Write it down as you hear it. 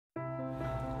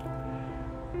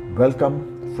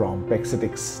Welcome from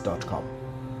Pexitics.com.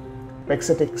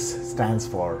 Pexitics stands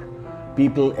for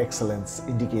People Excellence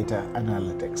Indicator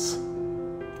Analytics.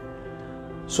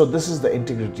 So this is the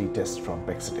integrity test from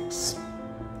Pexitics.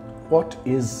 What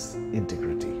is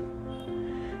integrity?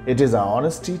 It is our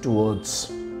honesty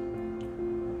towards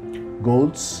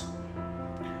goals,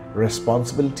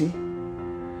 responsibility,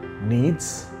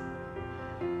 needs,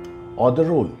 or the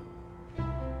role.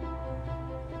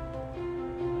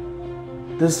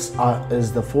 This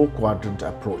is the four-quadrant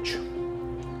approach.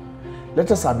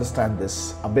 Let us understand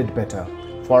this a bit better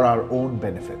for our own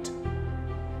benefit.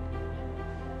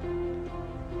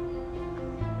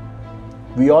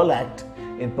 We all act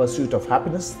in pursuit of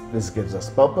happiness. This gives us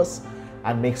purpose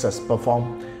and makes us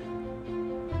perform.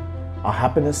 Our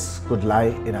happiness could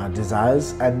lie in our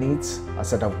desires and needs, a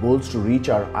set of goals to reach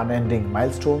our unending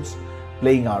milestones,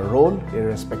 playing our role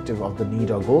irrespective of the need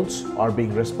or goals, or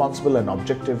being responsible and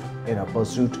objective in our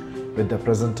pursuit with the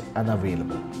present and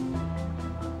available.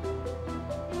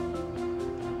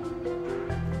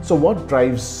 So what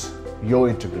drives your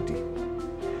integrity?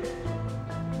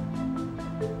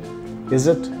 Is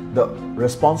it the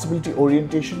responsibility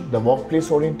orientation, the workplace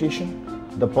orientation,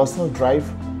 the personal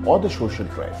drive, or the social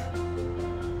drive?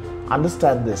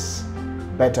 Understand this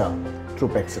better through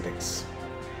Pexitics.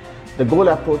 The goal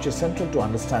approach is central to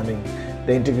understanding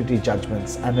the integrity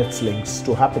judgments and its links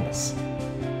to happiness.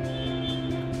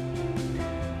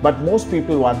 But most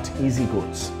people want easy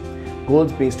goals,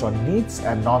 goals based on needs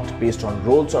and not based on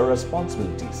roles or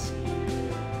responsibilities,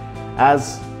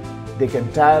 as they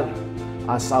can tire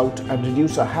us out and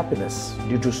reduce our happiness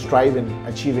due to strive in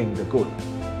achieving the goal.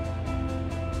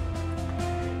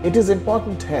 It is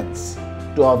important, hence,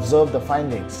 to observe the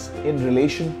findings in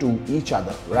relation to each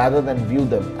other rather than view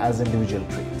them as individual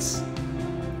traits.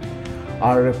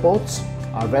 Our reports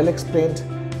are well explained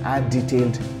and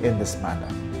detailed in this manner.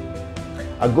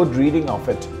 A good reading of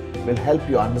it will help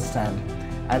you understand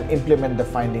and implement the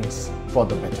findings for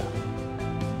the better.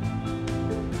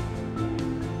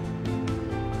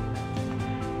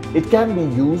 It can be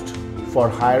used for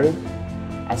hiring,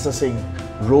 assessing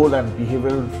role and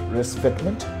behavioral risk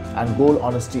fitment, and goal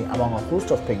honesty, among a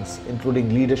host of things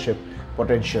including leadership,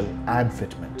 potential, and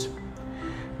fitment.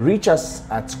 Reach us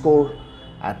at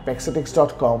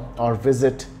score@pexitics.com or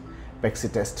visit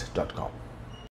pexitest.com.